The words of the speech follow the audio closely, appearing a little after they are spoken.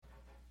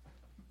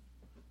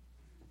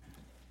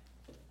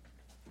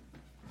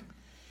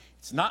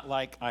It's not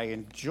like I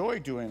enjoy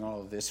doing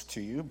all of this to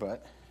you,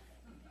 but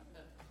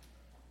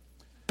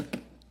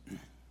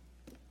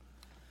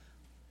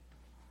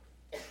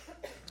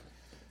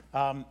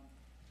I've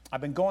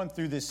been going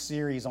through this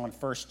series on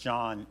 1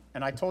 John,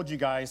 and I told you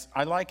guys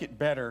I like it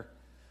better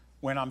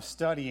when I'm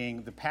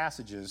studying the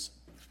passages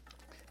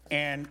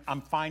and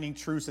I'm finding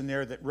truths in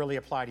there that really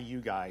apply to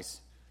you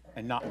guys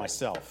and not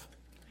myself,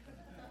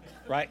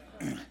 right?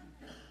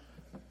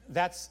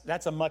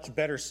 That's a much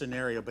better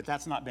scenario, but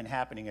that's not been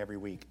happening every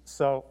week.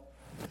 So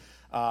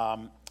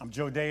I'm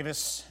Joe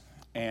Davis,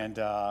 and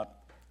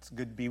it's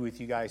good to be with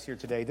you guys here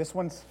today. This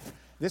one's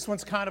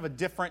kind of a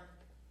different.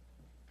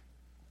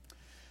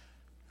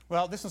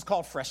 Well, this one's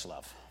called Fresh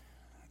Love,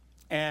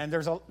 and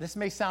this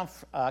may sound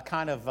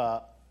kind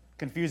of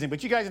confusing,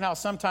 but you guys know how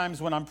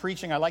sometimes when I'm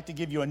preaching, I like to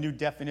give you a new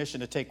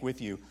definition to take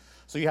with you,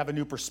 so you have a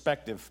new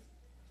perspective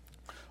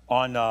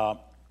on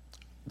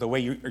the way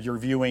you're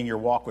viewing your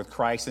walk with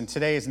Christ. And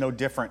today is no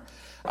different,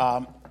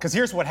 because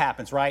here's what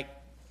happens, right?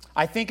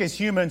 I think as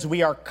humans,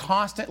 we are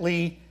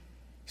constantly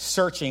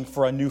searching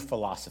for a new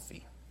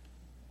philosophy.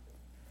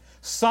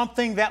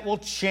 Something that will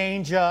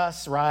change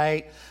us,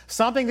 right?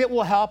 Something that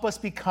will help us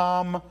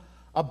become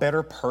a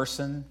better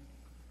person.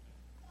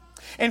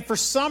 And for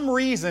some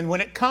reason,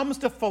 when it comes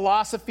to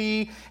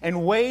philosophy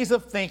and ways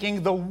of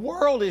thinking, the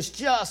world is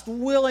just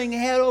willing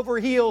head over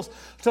heels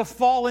to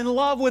fall in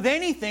love with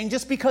anything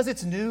just because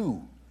it's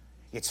new.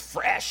 It's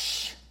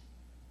fresh.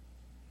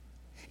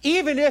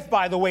 Even if,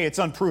 by the way, it's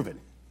unproven.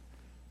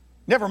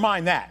 Never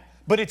mind that.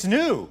 But it's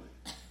new.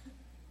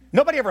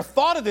 Nobody ever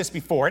thought of this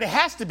before. It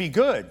has to be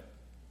good.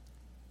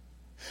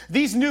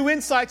 These new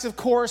insights, of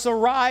course,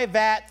 arrive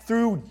at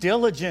through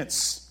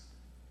diligence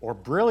or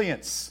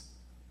brilliance,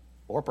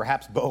 or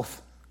perhaps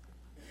both.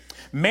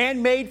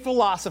 Man-made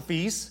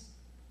philosophies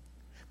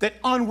that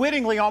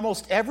unwittingly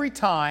almost every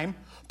time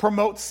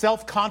promote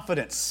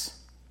self-confidence.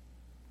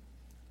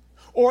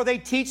 Or they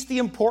teach the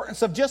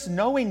importance of just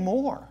knowing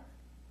more.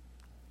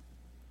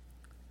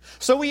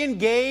 So we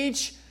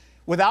engage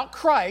without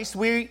Christ.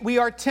 We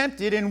are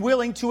tempted and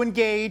willing to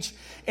engage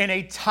in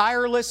a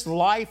tireless,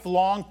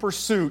 lifelong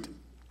pursuit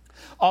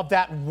of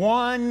that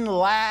one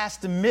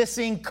last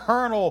missing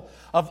kernel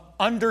of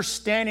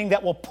understanding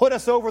that will put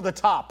us over the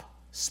top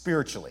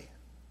spiritually.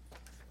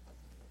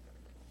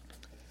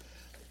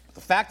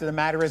 The fact of the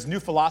matter is, new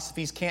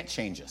philosophies can't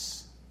change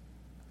us.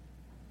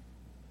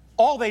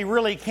 All they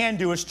really can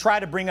do is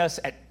try to bring us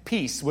at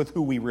peace with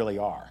who we really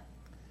are.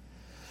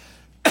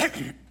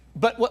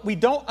 But what we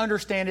don't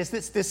understand is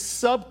this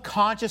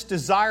subconscious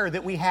desire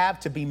that we have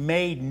to be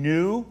made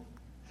new,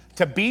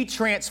 to be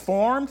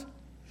transformed,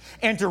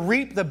 and to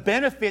reap the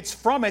benefits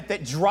from it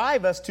that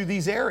drive us to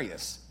these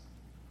areas.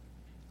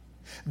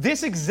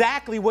 This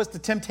exactly was the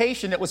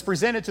temptation that was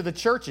presented to the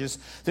churches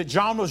that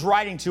John was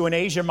writing to in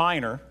Asia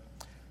Minor,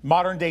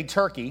 modern-day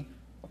Turkey,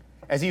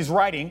 as he's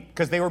writing,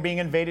 because they were being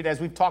invaded,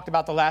 as we've talked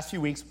about the last few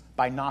weeks,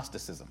 by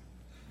Gnosticism.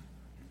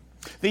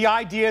 The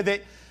idea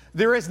that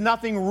there is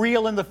nothing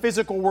real in the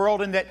physical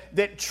world, and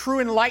that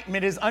true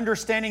enlightenment is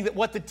understanding that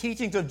what the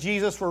teachings of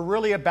Jesus were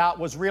really about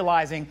was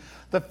realizing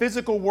the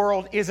physical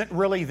world isn't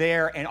really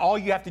there, and all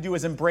you have to do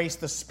is embrace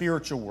the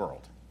spiritual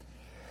world.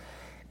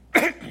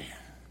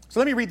 So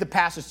let me read the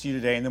passage to you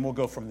today, and then we'll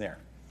go from there.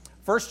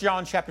 1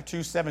 John chapter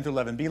 2, 7 to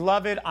 11.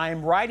 Beloved, I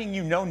am writing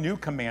you no new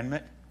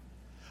commandment,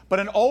 but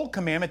an old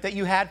commandment that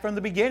you had from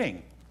the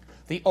beginning.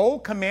 The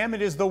old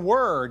commandment is the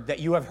word that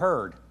you have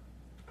heard.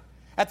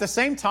 At the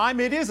same time,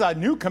 it is a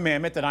new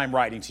commandment that I'm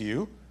writing to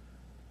you,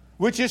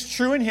 which is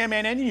true in him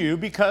and in you,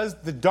 because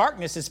the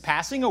darkness is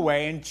passing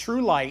away and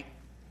true light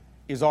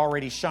is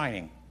already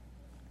shining.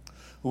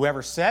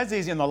 Whoever says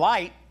he's in the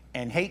light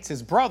and hates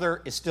his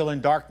brother is still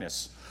in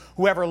darkness.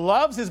 Whoever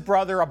loves his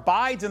brother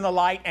abides in the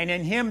light, and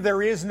in him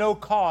there is no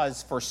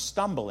cause for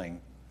stumbling.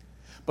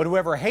 But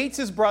whoever hates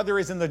his brother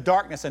is in the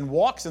darkness and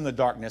walks in the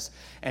darkness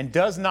and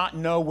does not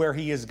know where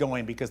he is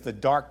going, because the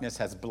darkness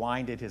has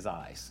blinded his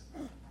eyes.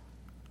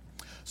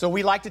 So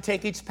we like to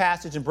take each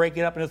passage and break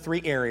it up into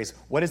three areas.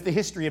 What is the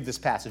history of this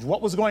passage?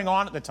 What was going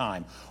on at the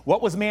time?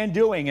 What was man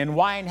doing, and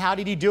why and how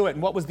did he do it,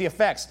 and what was the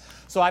effects?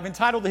 So I've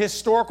entitled the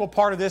historical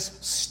part of this,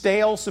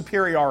 Stale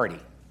Superiority.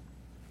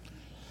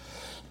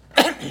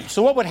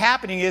 So what was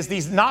happening is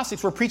these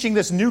Gnostics were preaching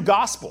this new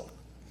gospel,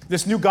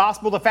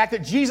 the fact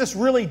that Jesus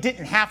really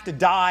didn't have to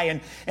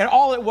die, and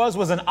all it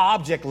was an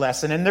object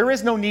lesson, and there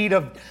is no need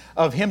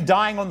of him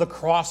dying on the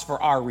cross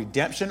for our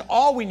redemption.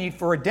 All we need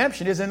for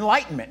redemption is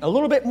enlightenment, a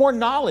little bit more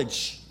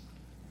knowledge.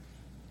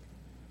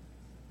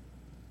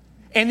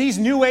 And these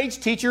New Age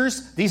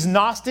teachers, these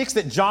Gnostics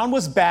that John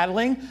was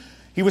battling,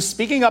 he was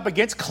speaking up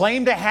against,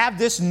 claimed to have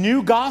this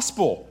new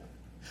gospel.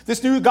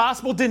 This new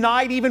gospel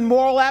denied even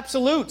moral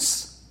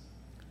absolutes.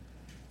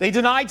 They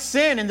denied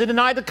sin and they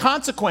denied the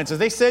consequences.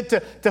 They said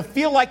to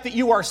feel like that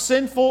you are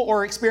sinful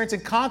or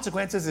experiencing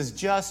consequences is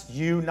just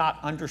you not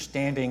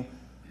understanding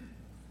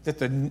that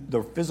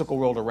the physical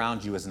world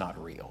around you is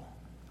not real.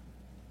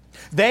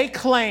 They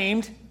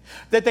claimed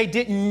that they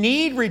didn't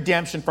need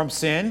redemption from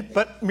sin,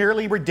 but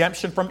merely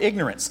redemption from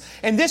ignorance.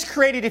 And this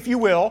created, if you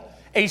will,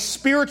 a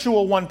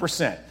spiritual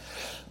 1%.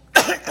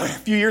 A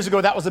few years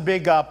ago, that was a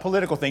big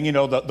political thing,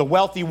 the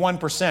wealthy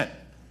 1%.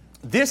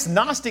 This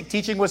Gnostic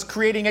teaching was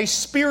creating a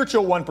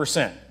spiritual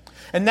 1%.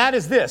 And that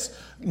is this: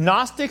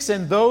 Gnostics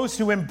and those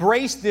who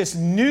embrace this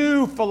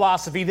new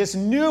philosophy, this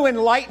new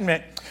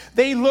enlightenment,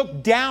 they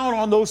look down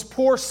on those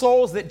poor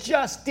souls that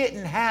just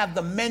didn't have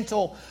the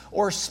mental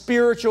or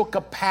spiritual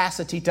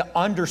capacity to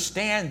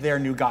understand their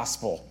new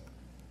gospel.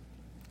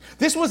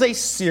 This was a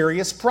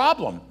serious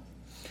problem.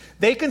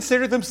 They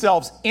considered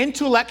themselves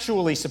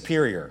intellectually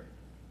superior,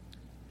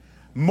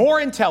 more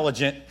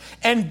intelligent,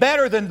 and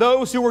better than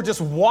those who were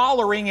just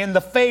wallowing in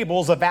the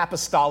fables of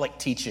apostolic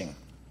teaching.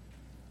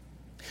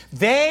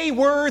 They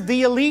were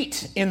the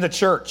elite in the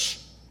church.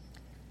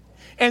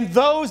 And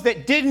those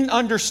that didn't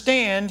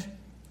understand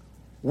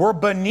were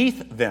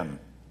beneath them.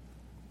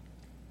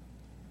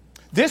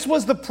 This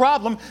was the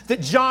problem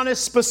that John is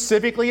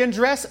specifically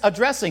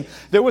addressing.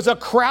 There was a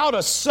crowd, a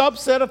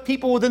subset of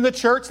people within the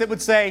church that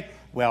would say,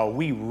 well,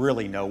 we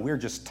really know we're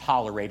just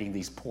tolerating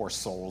these poor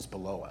souls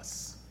below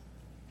us.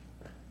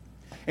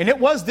 And it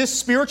was this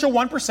spiritual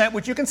 1%,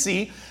 which you can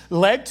see,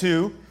 led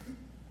to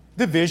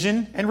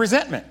division and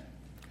resentment.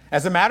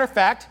 As a matter of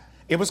fact,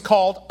 it was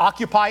called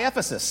Occupy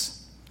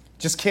Ephesus.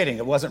 Just kidding,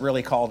 it wasn't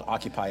really called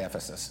Occupy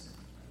Ephesus.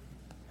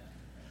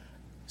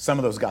 Some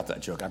of those got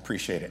that joke, I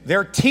appreciate it.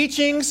 Their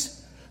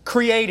teachings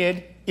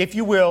created, if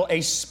you will,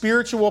 a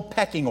spiritual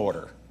pecking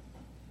order,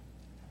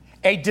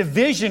 a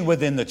division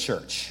within the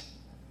church.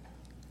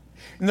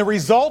 And the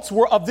results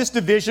of this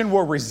division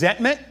were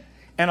resentment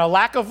and a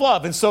lack of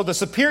love. And so the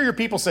superior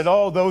people said,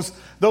 oh,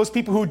 those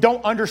people who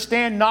don't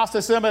understand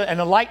Gnosticism and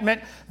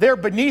enlightenment, they're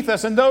beneath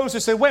us. And those who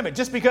said, wait a minute,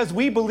 just because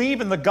we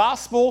believe in the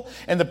gospel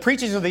and the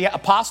preachings of the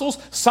apostles,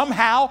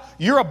 somehow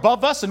you're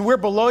above us and we're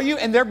below you.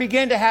 And there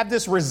began to have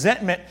this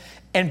resentment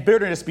and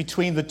bitterness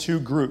between the two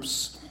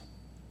groups.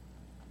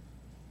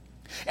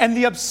 And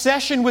the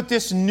obsession with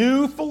this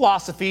new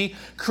philosophy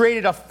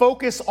created a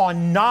focus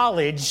on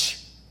knowledge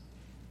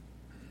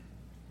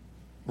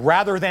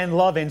rather than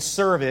love and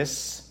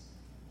service.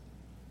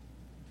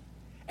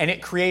 And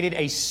it created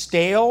a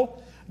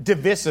stale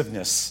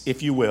divisiveness,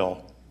 if you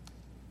will.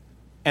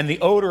 And the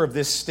odor of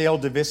this stale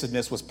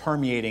divisiveness was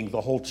permeating the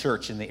whole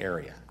church in the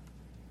area.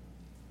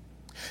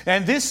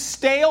 And this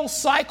stale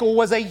cycle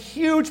was a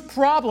huge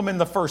problem in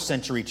the first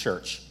century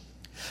church,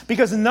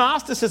 because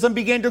Gnosticism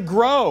began to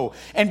grow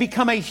and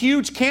become a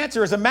huge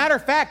cancer. As a matter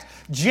of fact,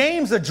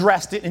 James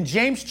addressed it in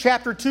James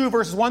chapter 2,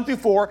 verses 1 through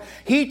 4.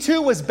 He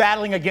too was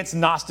battling against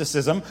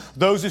Gnosticism,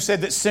 those who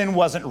said that sin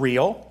wasn't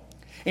real.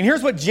 And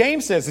here's what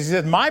James says. He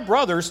says, my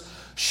brothers,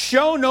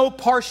 show no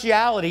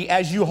partiality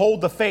as you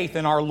hold the faith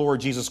in our Lord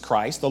Jesus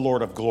Christ, the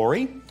Lord of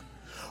glory.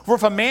 For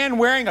if a man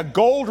wearing a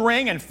gold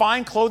ring and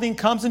fine clothing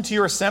comes into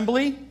your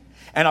assembly,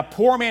 and a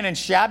poor man in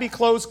shabby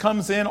clothes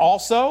comes in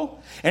also,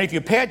 and if you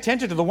pay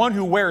attention to the one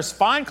who wears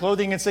fine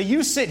clothing and say,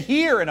 you sit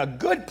here in a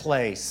good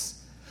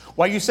place,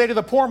 while you say to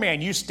the poor man,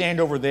 you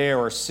stand over there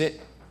or sit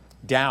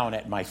down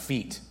at my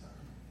feet.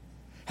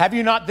 Have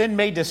you not then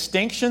made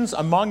distinctions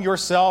among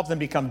yourselves and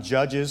become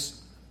judges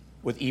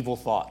with evil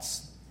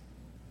thoughts?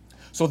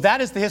 So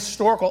that is the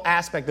historical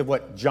aspect of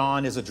what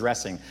John is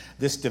addressing.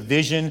 This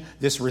division,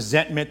 this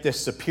resentment, this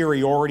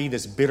superiority,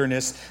 this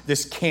bitterness,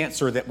 this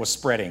cancer that was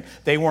spreading.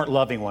 They weren't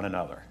loving one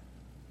another.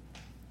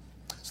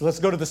 So let's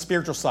go to the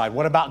spiritual side.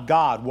 What about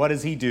God? What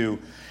does he do?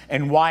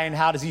 And why and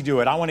how does he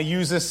do it? I want to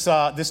use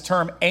this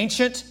term,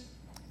 ancient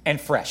and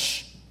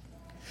fresh.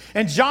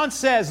 And John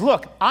says,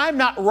 look, I'm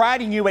not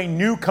writing you a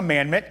new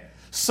commandment,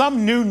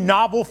 some new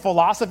novel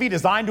philosophy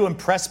designed to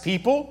impress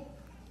people.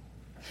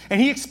 And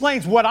he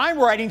explains, what I'm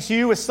writing to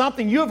you is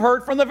something you have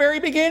heard from the very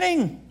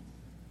beginning.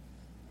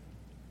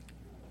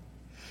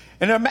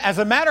 And as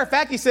a matter of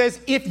fact, he says,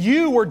 if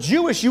you were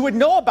Jewish, you would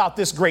know about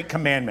this great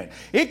commandment.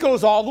 It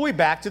goes all the way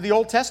back to the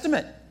Old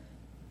Testament.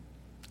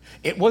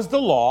 It was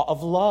the law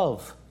of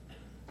love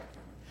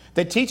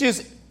that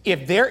teaches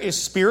if there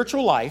is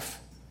spiritual life,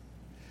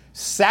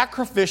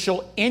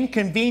 sacrificial,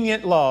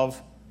 inconvenient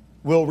love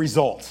will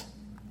result.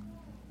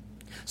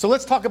 So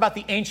let's talk about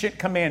the ancient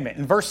commandment.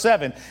 In verse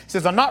 7, it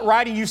says, I'm not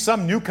writing you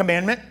some new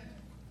commandment.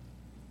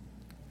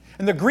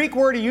 And the Greek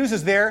word he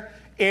uses there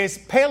is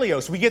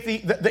paleos. We get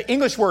the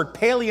English word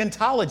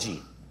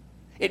paleontology.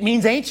 It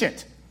means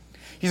ancient.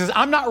 He says,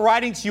 I'm not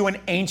writing to you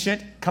an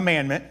ancient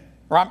commandment,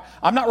 or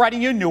I'm not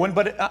writing you a new one,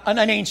 but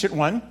an ancient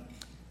one.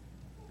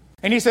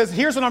 And he says,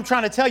 here's what I'm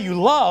trying to tell you.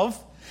 Love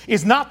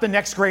is not the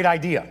next great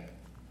idea.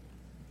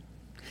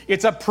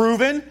 It's a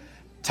proven,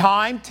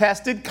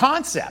 time-tested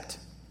concept.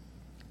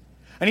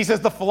 And he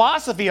says the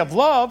philosophy of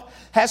love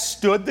has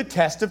stood the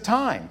test of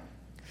time.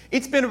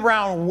 It's been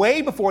around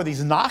way before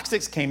these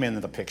Gnostics came into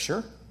the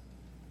picture.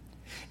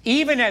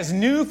 Even as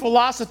new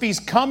philosophies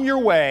come your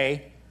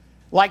way,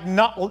 like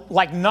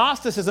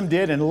Gnosticism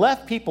did and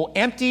left people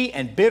empty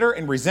and bitter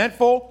and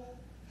resentful,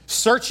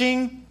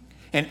 searching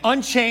and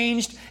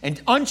unchanged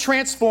and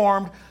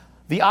untransformed,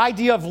 the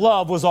idea of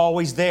love was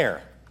always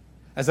there.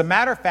 As a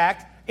matter of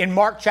fact, in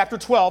Mark chapter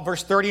 12,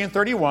 verse 30 and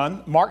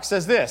 31, Mark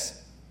says this.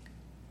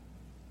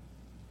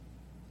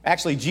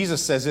 Actually,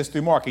 Jesus says this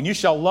through Mark. And you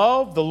shall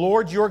love the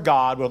Lord your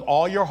God with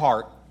all your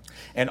heart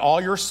and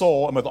all your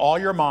soul and with all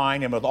your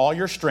mind and with all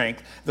your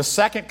strength. The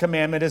second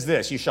commandment is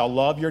this: you shall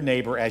love your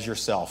neighbor as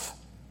yourself.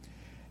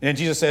 And then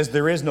Jesus says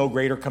there is no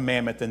greater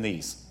commandment than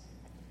these.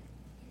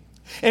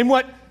 And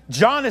what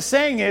John is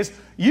saying is,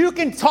 you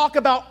can talk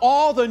about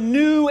all the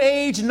new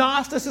age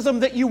Gnosticism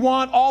that you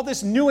want, all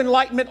this new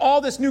enlightenment, all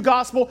this new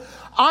gospel.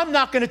 I'm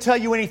not going to tell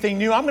you anything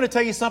new. I'm going to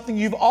tell you something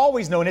you've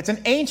always known. It's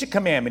an ancient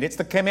commandment. It's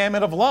the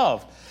commandment of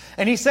love.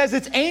 And he says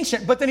it's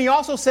ancient, but then he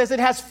also says it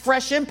has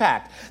fresh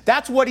impact.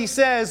 That's what he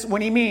says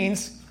when he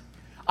means,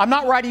 I'm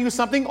not writing you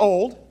something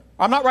old.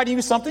 I'm not writing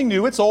you something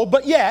new. It's old,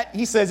 but yet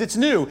he says it's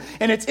new.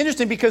 And it's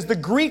interesting because the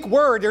Greek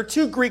word, there are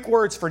two Greek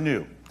words for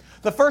new.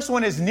 The first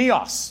one is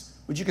neos,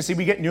 which you can see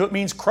we get new. It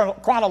means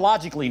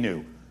chronologically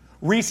new,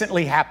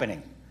 recently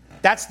happening.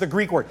 That's the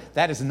Greek word.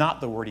 That is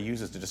not the word he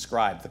uses to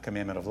describe the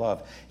commandment of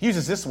love. He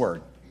uses this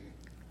word,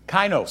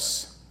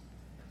 kainos.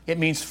 It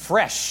means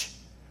fresh,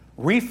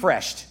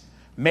 refreshed,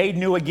 made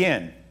new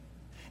again.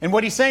 And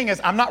what he's saying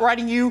is, I'm not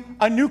writing you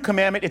a new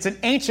commandment. It's an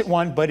ancient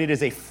one, but it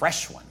is a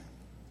fresh one.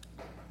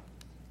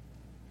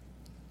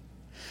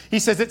 He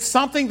says it's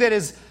something that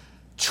is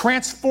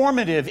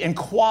transformative in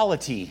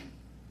quality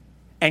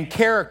and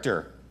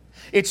character.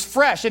 It's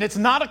fresh, and it's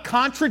not a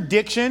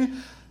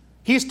contradiction.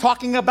 He's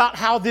talking about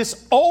how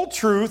this old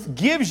truth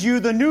gives you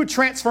the new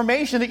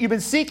transformation that you've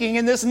been seeking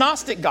in this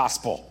Gnostic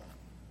gospel.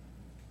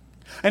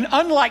 And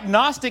unlike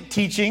Gnostic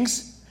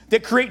teachings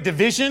that create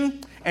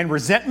division and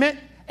resentment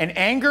and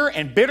anger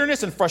and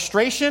bitterness and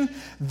frustration,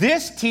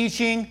 this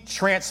teaching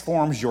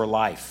transforms your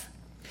life.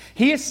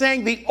 He is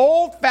saying the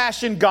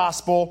old-fashioned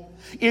gospel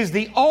is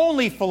the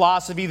only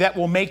philosophy that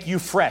will make you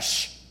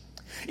fresh.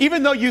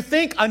 Even though you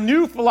think a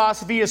new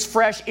philosophy is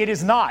fresh, it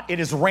is not. It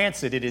is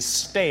rancid. It is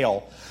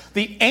stale.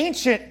 The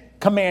ancient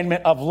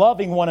commandment of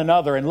loving one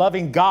another and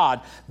loving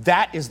God,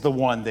 that is the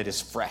one that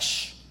is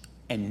fresh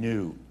and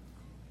new.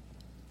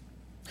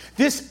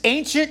 This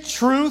ancient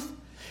truth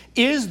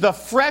is the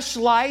fresh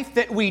life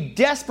that we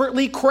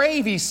desperately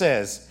crave, he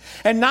says.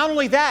 And not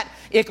only that,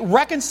 it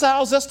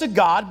reconciles us to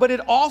God, but it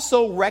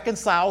also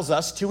reconciles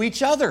us to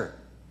each other.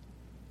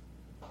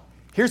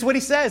 Here's what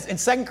he says in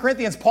 2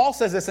 Corinthians. Paul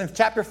says this in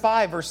chapter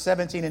 5, verse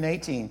 17 and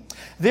 18.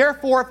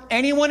 Therefore, if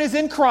anyone is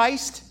in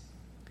Christ,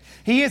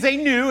 he is a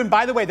new, and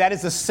by the way, that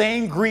is the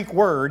same Greek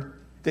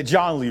word that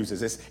John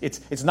uses.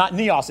 It's not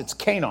neos, it's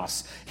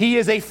kainos. He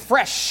is a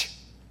fresh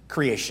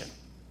creation.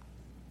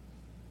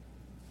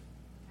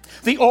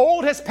 The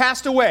old has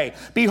passed away.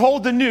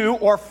 Behold, the new,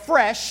 or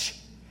fresh,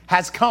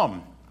 has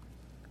come.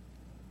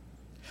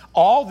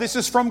 All this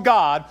is from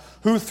God,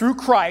 who through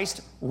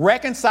Christ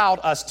reconciled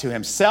us to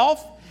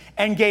himself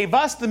and gave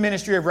us the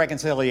ministry of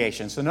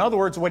reconciliation. So in other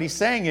words, what he's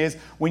saying is,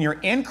 when you're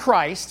in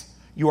Christ,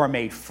 you are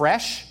made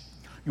fresh,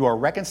 you are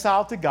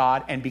reconciled to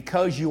God, and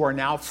because you are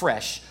now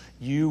fresh,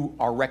 you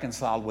are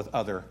reconciled with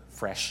other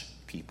fresh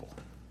people.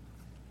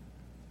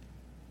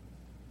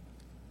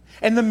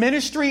 And the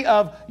ministry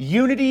of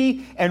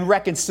unity and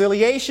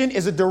reconciliation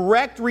is a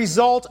direct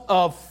result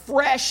of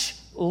fresh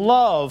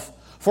love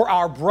for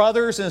our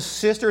brothers and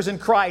sisters in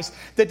Christ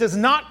that does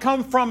not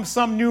come from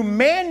some new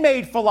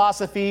man-made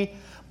philosophy,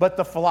 but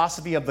the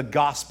philosophy of the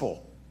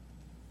gospel,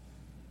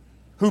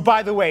 who,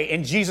 by the way,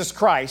 in Jesus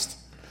Christ,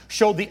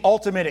 showed the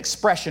ultimate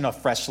expression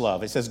of fresh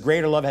love. It says,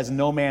 greater love has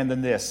no man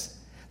than this,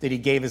 that he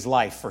gave his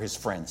life for his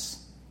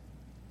friends.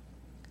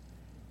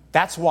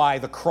 That's why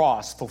the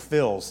cross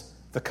fulfills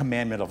the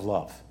commandment of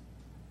love,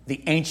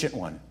 the ancient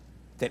one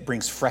that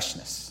brings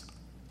freshness.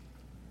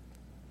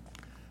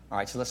 All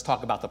right, so let's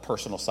talk about the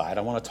personal side.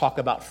 I want to talk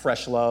about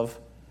fresh love,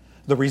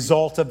 the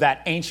result of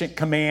that ancient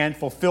command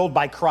fulfilled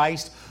by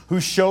Christ, who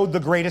showed the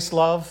greatest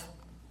love.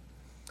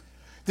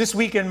 This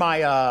week in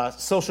my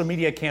social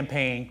media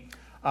campaign,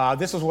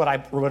 this is what I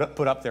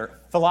put up there.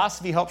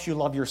 Philosophy helps you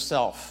love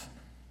yourself.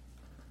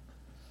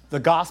 The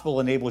gospel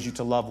enables you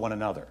to love one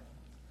another.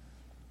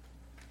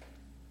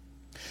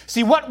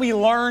 See, what we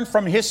learn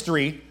from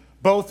history,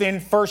 both in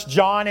 1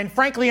 John and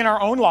frankly in our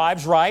own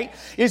lives, right,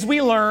 is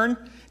we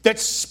learn that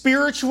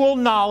spiritual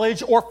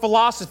knowledge or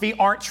philosophy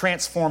aren't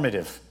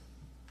transformative.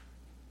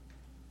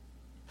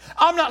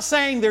 I'm not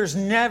saying there's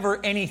never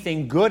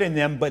anything good in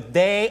them, but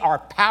they are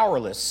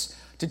powerless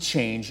to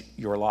change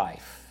your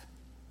life.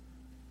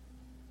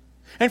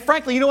 And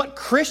frankly, you know what?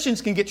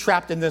 Christians can get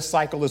trapped in this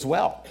cycle as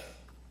well.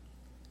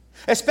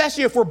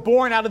 Especially if we're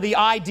born out of the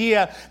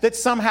idea that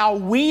somehow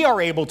we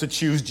are able to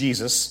choose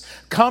Jesus,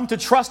 come to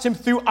trust him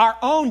through our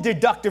own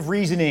deductive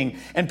reasoning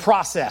and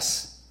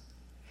process,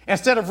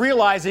 instead of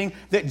realizing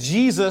that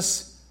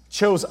Jesus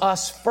chose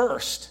us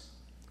first.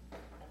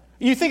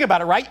 You think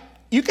about it, right?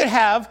 You could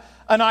have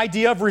an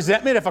idea of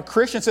resentment if a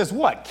Christian says,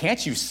 what?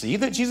 Can't you see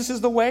that Jesus is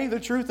the way, the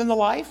truth, and the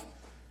life?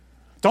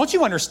 Don't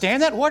you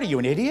understand that? What, are you,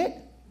 an idiot?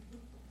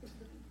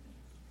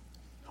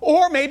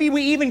 Or maybe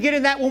we even get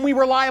in that when we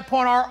rely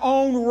upon our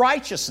own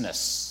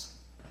righteousness,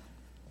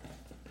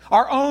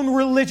 our own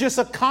religious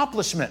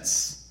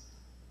accomplishments.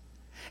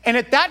 And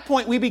at that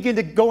point, we begin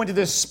to go into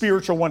this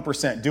spiritual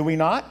 1%, do we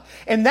not?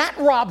 And that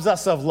robs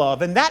us of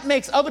love, and that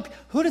makes other people,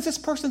 who does this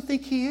person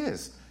think he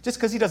is? Just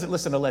because he doesn't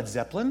listen to Led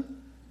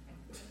Zeppelin?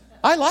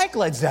 I like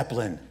Led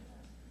Zeppelin.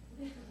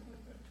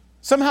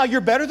 Somehow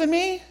you're better than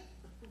me?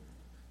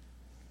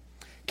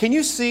 Can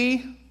you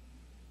see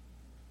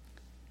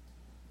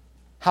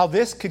how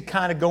this could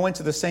kind of go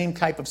into the same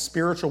type of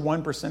spiritual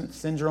 1%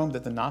 syndrome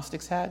that the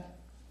Gnostics had?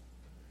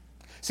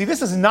 See,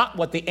 this is not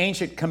what the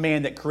ancient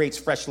command that creates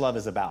fresh love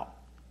is about.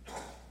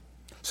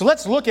 So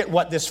let's look at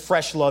what this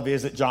fresh love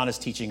is that John is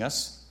teaching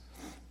us.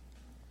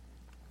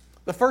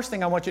 The first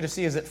thing I want you to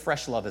see is that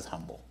fresh love is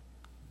humble.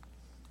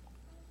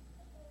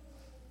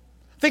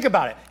 Think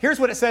about it. Here's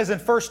what it says in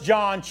 1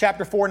 John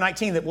chapter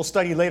 4:19 that we'll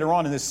study later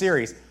on in this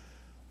series.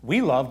 We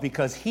love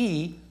because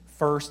he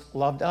first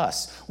loved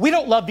us. We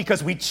don't love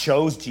because we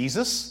chose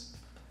Jesus.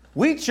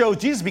 We chose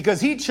Jesus because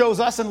he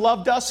chose us and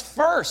loved us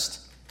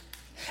first.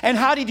 And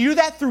how did he do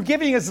that? Through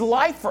giving his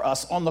life for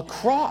us on the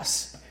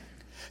cross.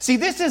 See,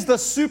 this is the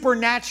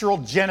supernatural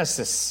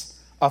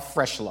genesis of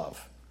fresh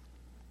love.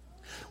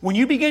 When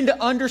you begin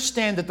to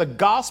understand that the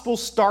gospel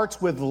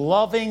starts with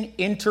loving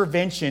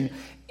intervention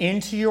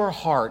into your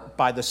heart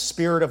by the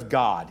Spirit of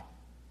God,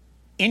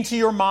 into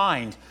your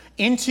mind,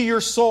 into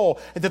your soul,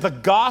 that the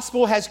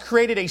gospel has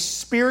created a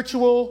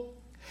spiritual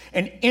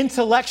and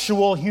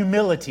intellectual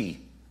humility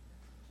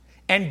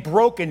and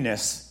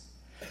brokenness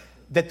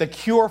that the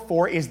cure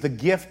for is the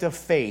gift of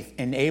faith,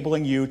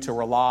 enabling you to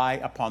rely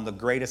upon the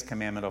greatest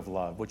commandment of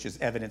love, which is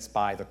evidenced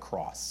by the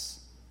cross.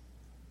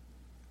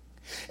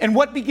 And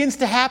what begins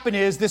to happen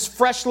is this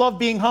fresh love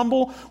being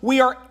humble,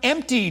 we are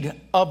emptied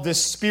of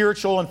this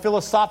spiritual and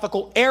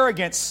philosophical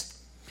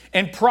arrogance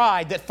and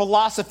pride that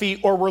philosophy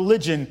or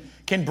religion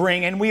can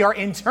bring, and we are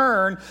in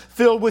turn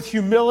filled with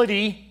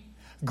humility,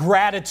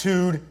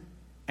 gratitude,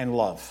 and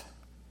love.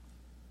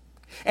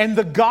 And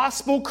the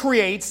gospel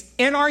creates,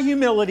 in our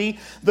humility,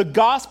 the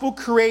gospel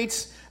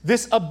creates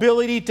this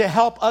ability to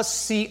help us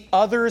see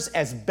others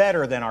as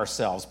better than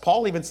ourselves.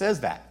 Paul even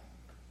says that.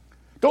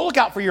 Don't look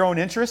out for your own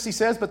interests, he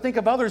says, but think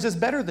of others as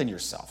better than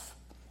yourself.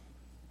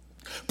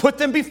 Put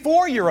them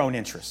before your own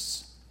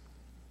interests.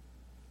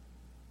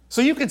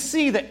 So you can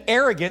see that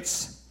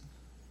arrogance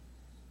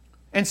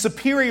and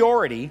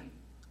superiority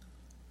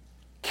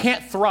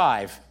can't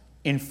thrive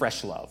in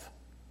fresh love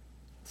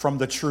from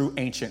the true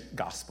ancient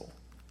gospel.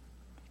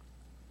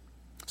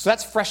 So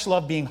that's fresh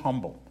love being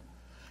humble.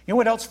 You know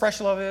what else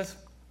fresh love is?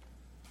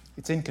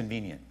 It's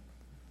inconvenient.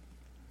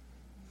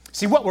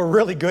 See, what we're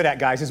really good at,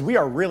 guys, is we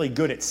are really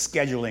good at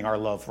scheduling our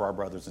love for our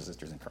brothers and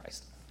sisters in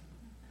Christ.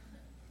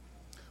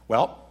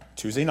 Well,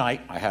 Tuesday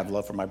night, I have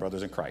love for my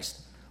brothers in Christ.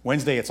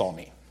 Wednesday, it's all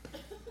me.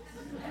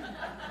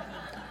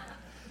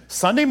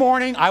 Sunday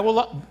morning, I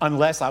will,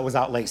 unless I was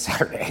out late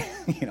Saturday,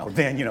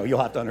 then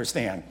you'll have to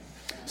understand.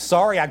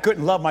 Sorry, I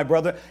couldn't love my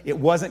brother. It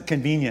wasn't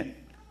convenient.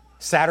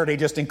 Saturday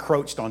just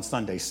encroached on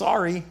Sunday.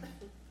 Sorry.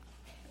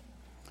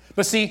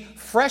 But see,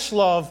 fresh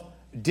love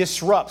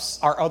disrupts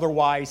our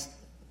otherwise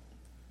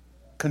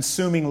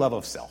consuming love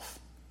of self.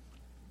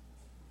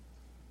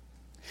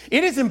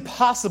 It is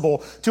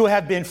impossible to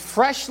have been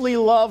freshly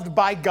loved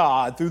by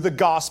God through the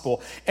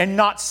gospel and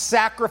not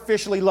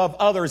sacrificially love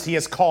others he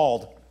has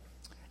called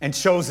and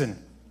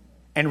chosen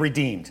and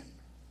redeemed.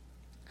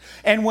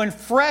 And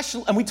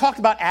and we talked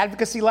about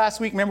advocacy last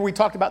week. Remember, we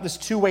talked about this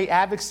two-way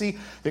advocacy,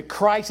 that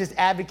Christ is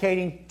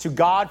advocating to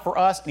God for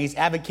us, and he's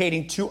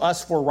advocating to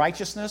us for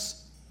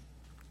righteousness.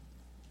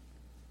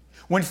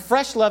 When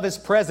fresh love is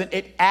present,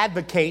 it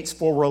advocates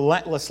for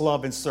relentless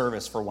love and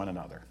service for one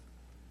another.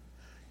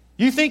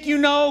 You think you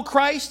know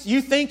Christ?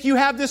 You think you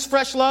have this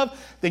fresh love?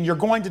 Then you're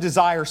going to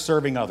desire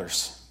serving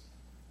others.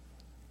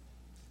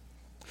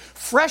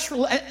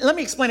 Let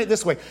me explain it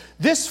this way.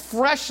 This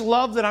fresh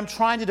love that I'm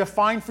trying to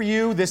define for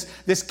you, this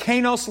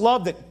kainos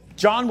love that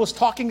John was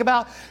talking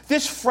about,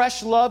 this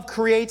fresh love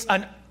creates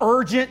an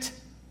urgent,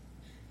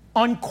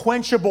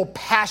 unquenchable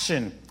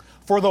passion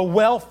for the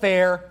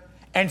welfare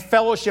and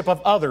fellowship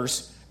of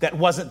others that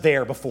wasn't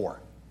there before.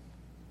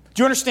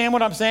 Do you understand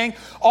what I'm saying?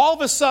 All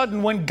of a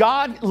sudden, when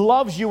God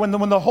loves you, when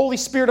the Holy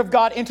Spirit of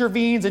God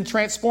intervenes and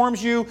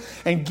transforms you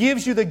and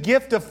gives you the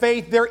gift of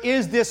faith, there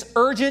is this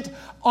urgent,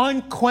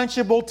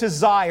 unquenchable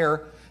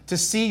desire to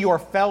see your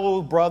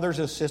fellow brothers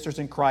and sisters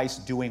in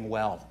Christ doing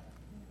well.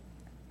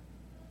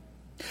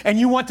 And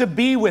you want to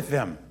be with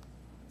them.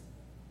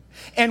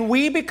 And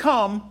we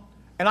become,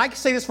 and I can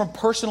say this from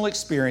personal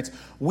experience,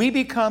 we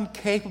become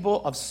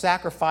capable of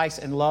sacrifice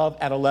and love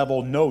at a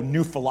level no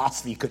new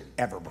philosophy could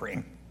ever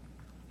bring.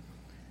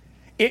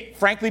 It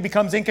frankly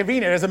becomes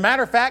inconvenient. As a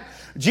matter of fact,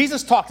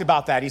 Jesus talked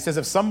about that. He says,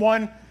 if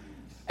someone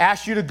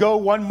asks you to go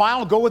 1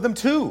 mile, go with them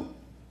 2.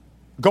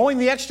 Going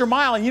the extra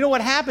mile. And you know what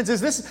happens is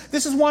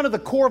this is one of the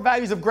core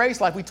values of Grace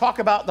Life. We talk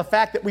about the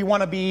fact that we want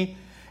to be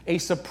a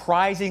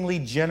surprisingly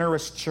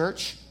generous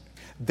church.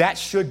 That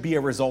should be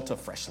a result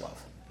of fresh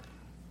love.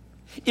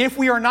 If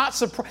we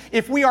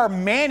are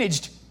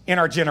managed in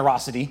our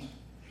generosity,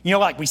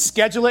 like we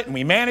schedule it and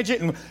we manage it,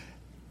 and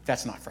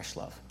that's not fresh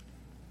love.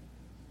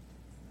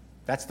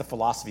 That's the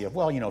philosophy of,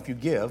 if you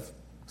give,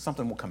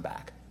 something will come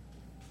back.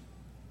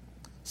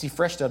 See,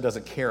 fresh love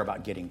doesn't care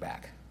about getting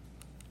back.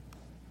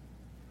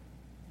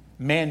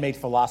 Man-made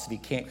philosophy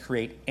can't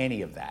create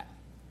any of that.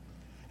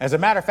 As a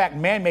matter of fact,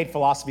 man-made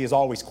philosophy is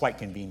always quite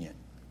convenient.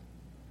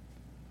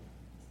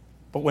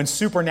 But when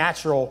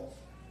supernatural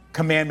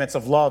commandments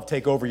of love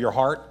take over your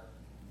heart,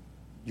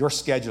 your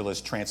schedule is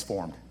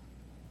transformed,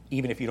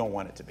 even if you don't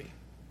want it to be.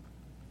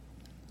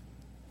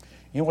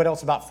 You know what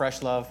else about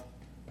fresh love?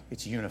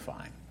 It's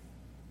unifying.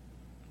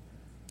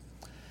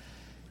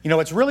 You know,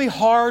 it's really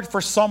hard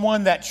for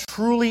someone that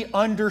truly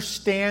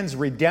understands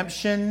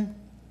redemption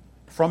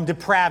from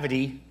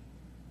depravity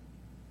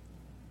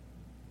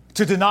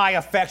to deny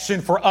affection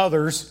for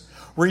others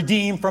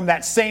redeemed from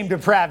that same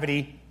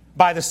depravity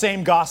by the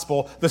same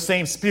gospel, the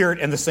same Spirit,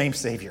 and the same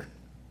Savior.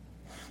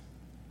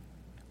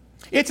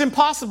 It's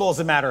impossible, as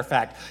a matter of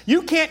fact.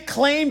 You can't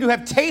claim to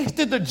have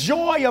tasted the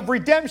joy of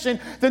redemption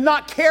to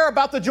not care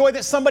about the joy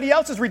that somebody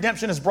else's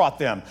redemption has brought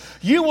them.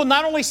 You will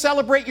not only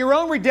celebrate your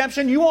own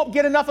redemption, you won't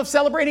get enough of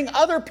celebrating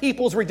other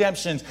people's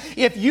redemptions.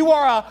 If you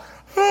are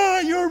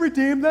you're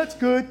redeemed, that's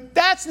good.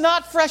 That's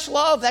not fresh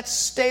love. That's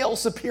stale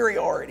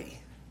superiority.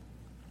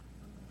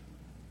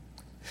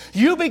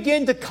 You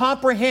begin to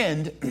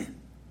comprehend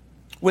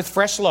with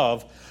fresh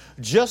love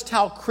just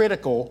how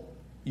critical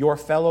your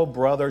fellow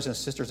brothers and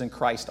sisters in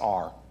Christ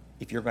are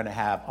if you're going to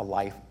have a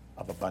life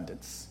of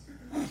abundance.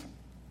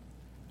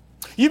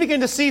 You begin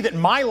to see that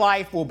my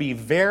life will be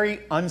very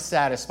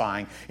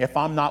unsatisfying if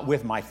I'm not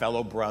with my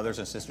fellow brothers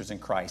and sisters in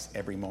Christ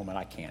every moment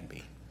I can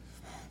be.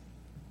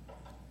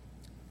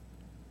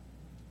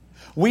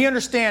 We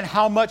understand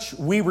how much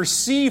we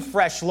receive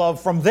fresh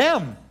love from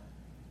them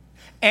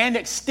and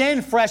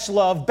extend fresh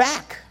love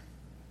back.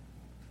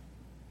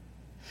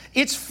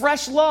 It's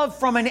fresh love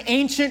from an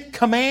ancient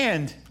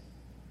command.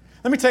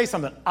 Let me tell you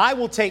something. I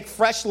will take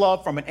fresh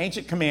love from an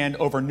ancient command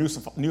over new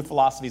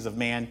philosophies of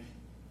man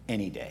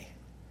any day.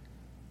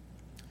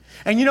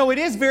 And you know, it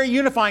is very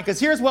unifying because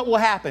here's what will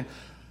happen.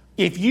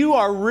 If you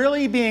are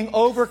really being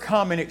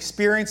overcome and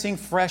experiencing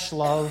fresh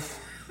love,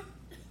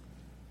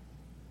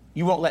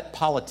 you won't let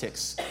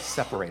politics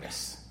separate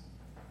us.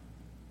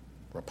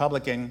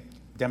 Republican,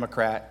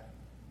 Democrat,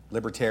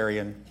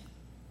 Libertarian,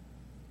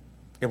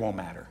 it won't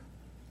matter.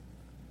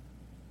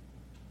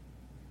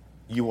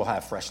 You will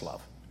have fresh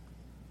love.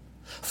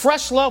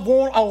 Fresh love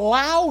won't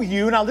allow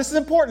you, now this is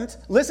important,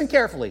 listen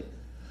carefully.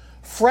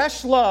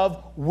 Fresh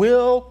love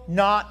will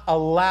not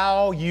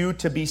allow you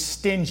to be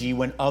stingy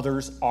when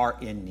others are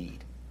in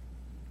need.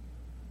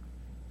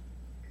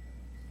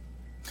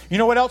 You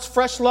know what else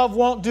fresh love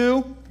won't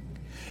do?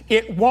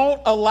 It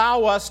won't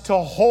allow us to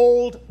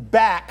hold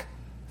back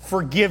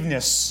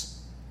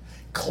forgiveness,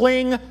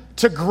 cling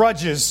to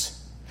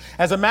grudges.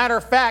 As a matter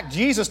of fact,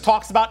 Jesus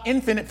talks about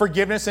infinite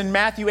forgiveness in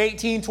Matthew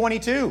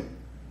 18:22.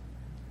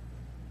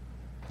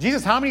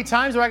 Jesus, how many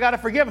times do I got to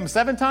forgive him?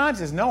 7 times?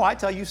 He says, no, I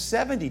tell you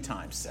 70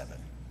 times 7.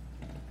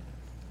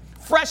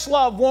 Fresh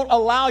love won't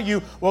allow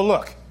you, well,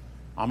 look,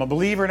 I'm a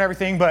believer and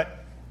everything,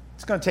 but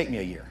it's going to take me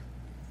a year.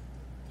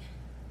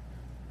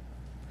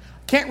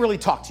 Can't really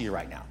talk to you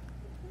right now.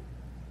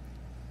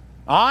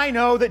 I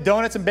know that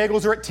donuts and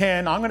bagels are at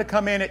 10. I'm going to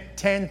come in at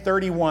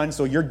 10:31,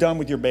 so you're done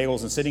with your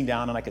bagels and sitting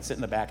down, and I can sit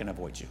in the back and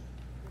avoid you.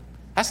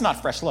 That's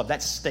not fresh love.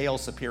 That's stale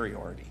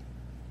superiority.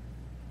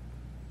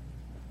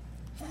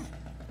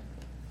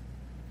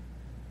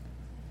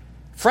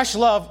 Fresh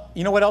love,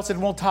 you know what else it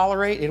won't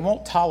tolerate? It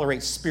won't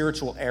tolerate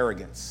spiritual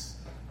arrogance.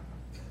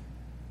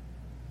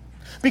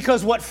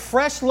 Because what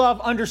fresh love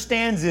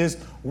understands is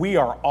we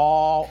are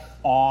all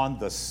on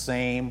the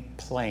same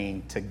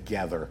plane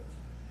together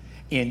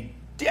in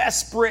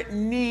desperate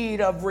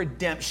need of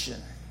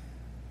redemption.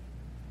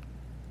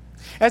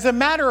 As a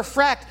matter of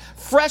fact,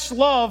 fresh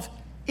love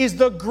is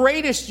the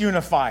greatest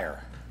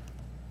unifier.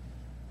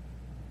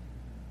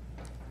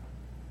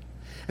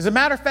 As a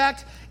matter of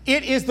fact,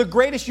 it is the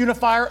greatest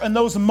unifier in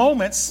those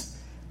moments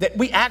that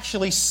we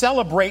actually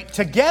celebrate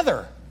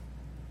together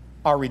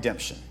our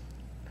redemption.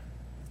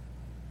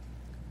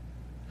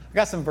 I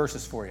got some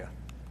verses for you.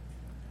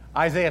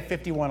 Isaiah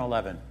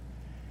 51:11.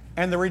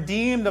 And the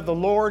redeemed of the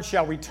Lord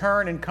shall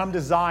return and come to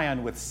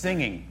Zion with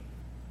singing.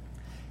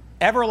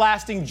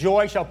 Everlasting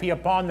joy shall be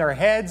upon their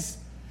heads,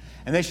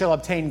 and they shall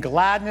obtain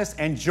gladness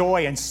and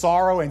joy, and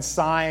sorrow and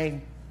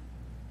sighing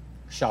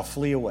shall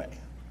flee away.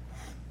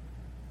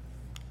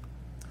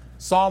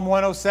 Psalm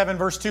 107,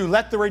 verse 2,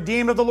 let the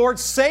redeemed of the Lord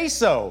say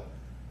so,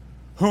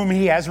 whom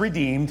he has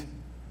redeemed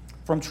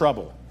from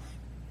trouble.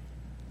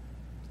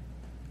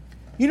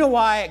 You know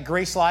why at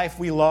Grace Life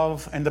we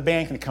love, and the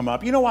band can come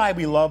up, you know why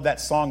we love that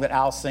song that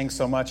Al sings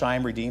so much, I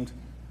Am Redeemed?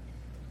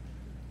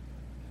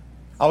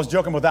 I was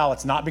joking with Al,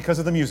 it's not because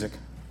of the music.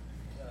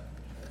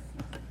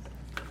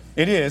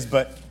 It is,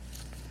 but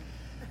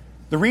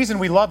the reason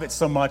we love it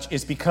so much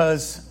is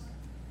because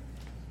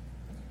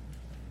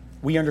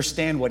we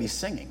understand what he's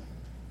singing.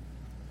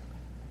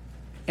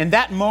 In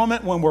that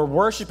moment when we're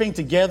worshiping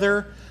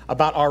together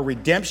about our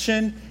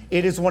redemption,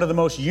 it is one of the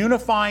most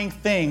unifying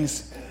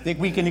things that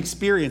we can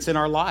experience in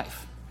our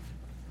life.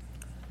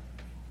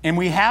 And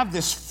we have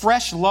this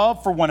fresh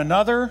love for one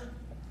another,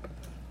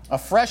 a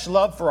fresh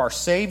love for our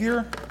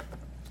Savior,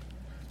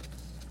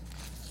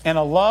 and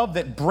a love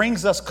that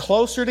brings us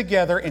closer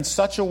together in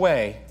such a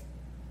way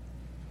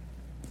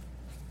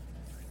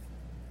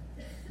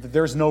that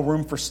there's no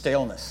room for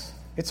staleness.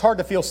 It's hard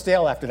to feel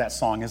stale after that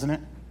song, isn't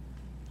it?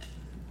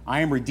 I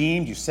am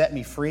redeemed, you set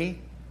me free.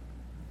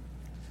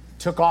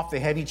 Took off the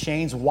heavy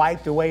chains,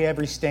 wiped away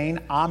every stain.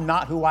 I'm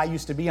not who I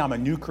used to be, I'm a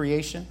new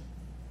creation.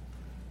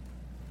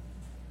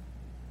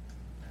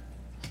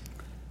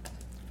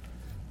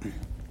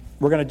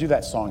 We're going to do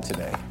that song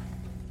today.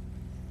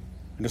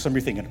 I know some of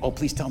you are thinking, oh,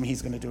 please tell me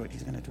he's going to do it.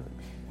 He's going to do it.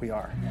 We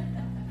are.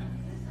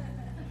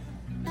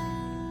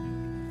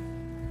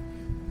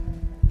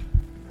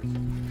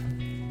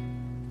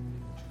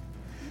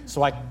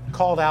 So I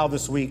called Al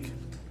this week,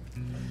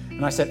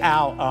 and I said,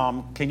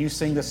 Al, can you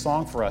sing this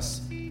song for us?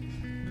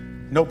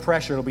 No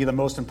pressure. It'll be the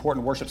most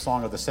important worship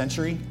song of the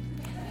century.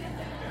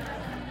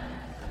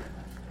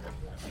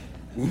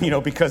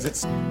 Because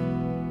it's...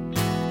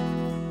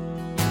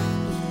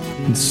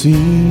 It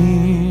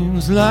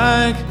seems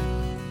like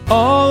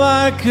all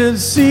I could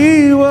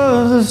see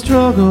was a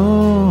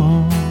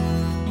struggle,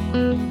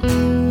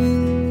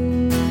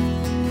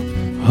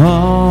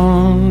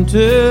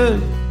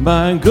 haunted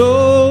by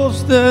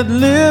ghosts that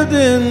lived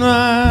in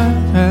my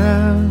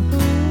past,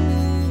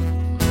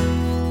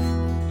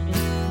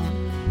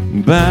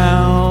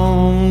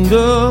 bound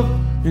up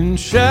in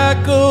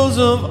shackles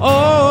of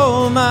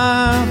all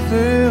my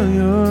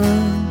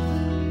failures.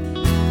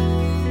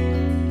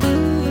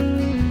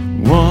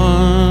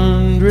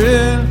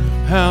 Wondering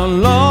how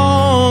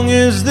long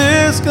is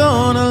this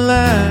gonna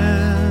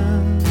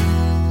last?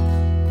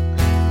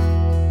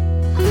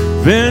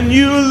 Then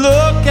you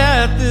look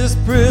at this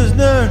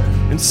prisoner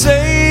and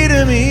say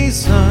to me,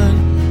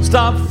 son,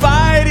 stop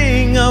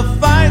fighting a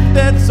fight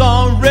that's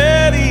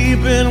already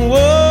been won.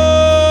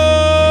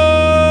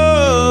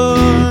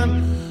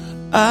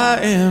 I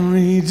am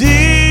redeemed.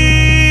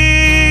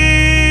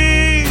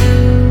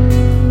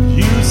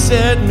 You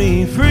set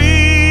me free.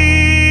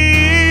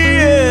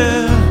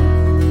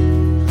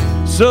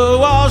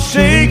 So I'll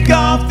shake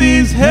off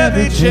these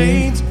heavy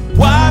chains,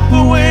 wipe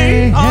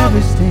away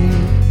every stain.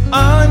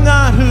 I'm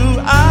not who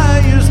I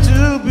used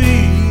to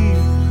be.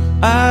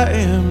 I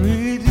am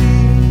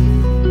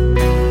redeemed.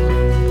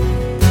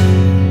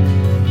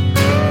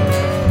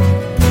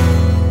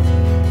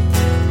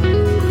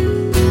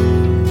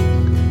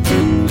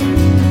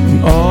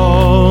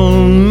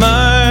 All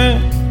my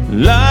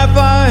life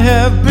I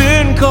have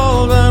been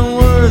called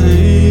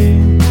unworthy,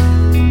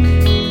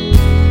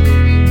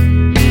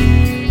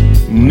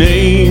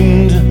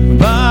 named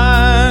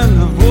by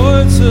the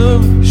voice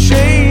of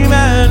shame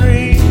and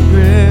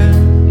regret.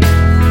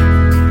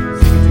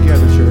 Sing it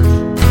together, church.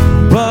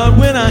 But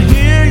when I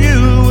hear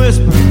you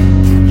whisper,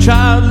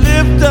 child,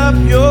 lift up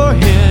your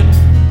head,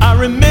 I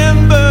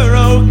remember,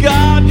 oh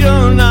God,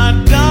 you're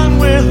not done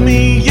with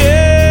me yet.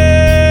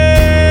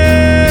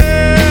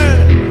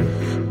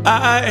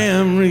 I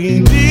am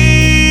redeemed.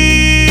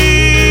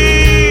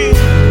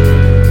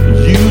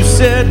 You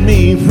set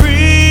me free.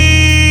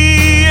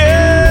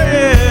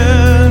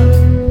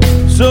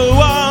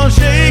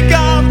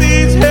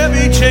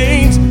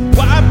 Chains,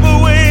 wipe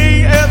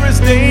away every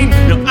stain.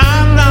 No,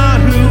 I'm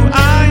not who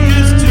I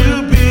used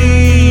to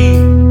be.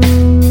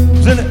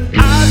 And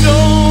I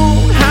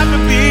don't have to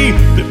be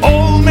the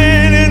old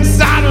man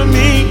inside of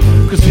me,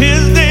 'cause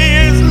his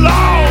day is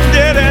long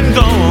dead and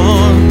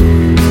gone.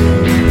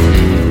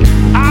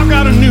 I've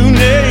got a new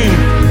name,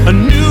 a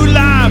new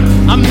life.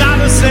 I'm not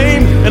the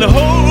same, and a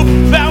hope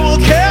that will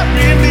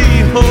carry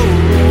me home.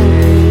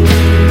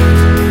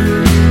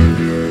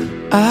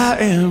 I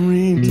am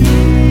redeemed.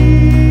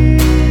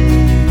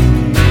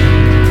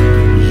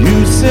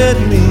 Set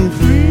me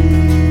free.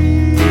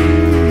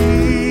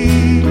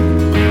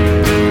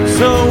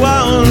 So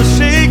I'll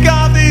shake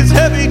off these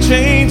heavy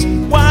chains,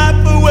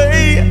 wipe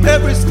away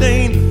every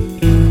stain.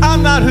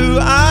 I'm not who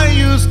I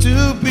used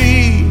to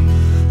be.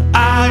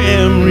 I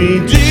am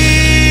redeemed.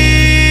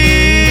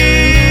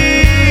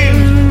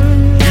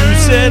 You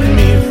set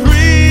me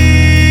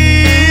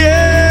free.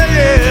 Yeah,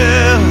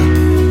 yeah.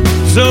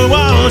 So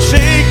I'll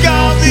shake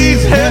off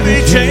these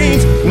heavy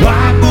chains,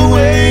 wipe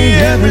away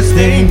every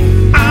stain.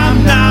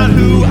 I'm not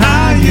who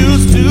I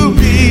used to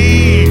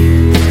be.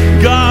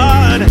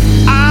 God,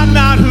 I'm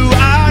not who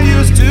I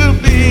used to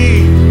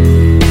be.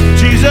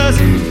 Jesus,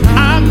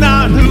 I'm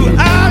not who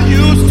I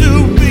used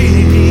to be.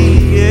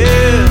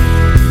 Yeah.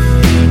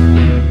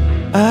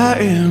 I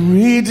am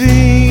redeemed.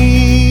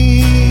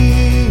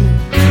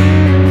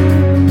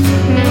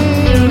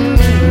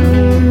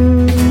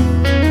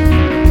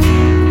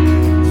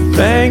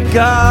 Thank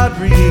God,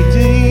 redeemed.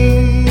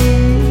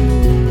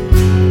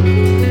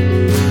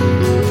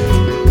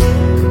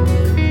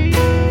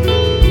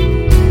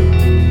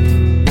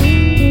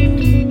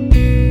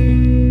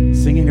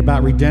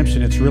 About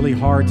redemption, it's really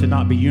hard to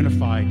not be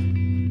unified,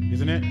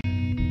 isn't it?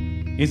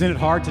 Isn't it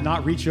hard to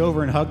not reach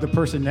over and hug the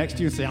person next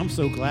to you and say, I'm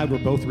so glad we're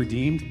both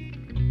redeemed?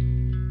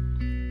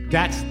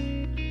 That's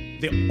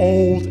the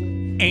old,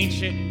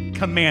 ancient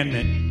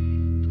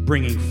commandment,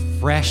 bringing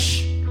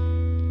fresh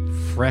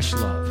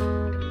love.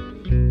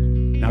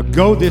 Now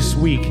go this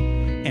week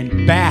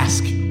and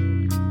bask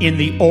in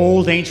the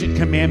old ancient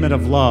commandment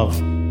of love,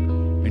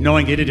 and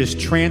knowing that it has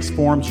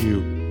transformed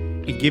you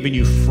and given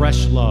you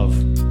fresh love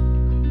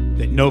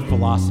that no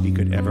philosophy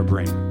could ever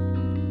bring.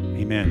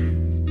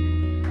 Amen.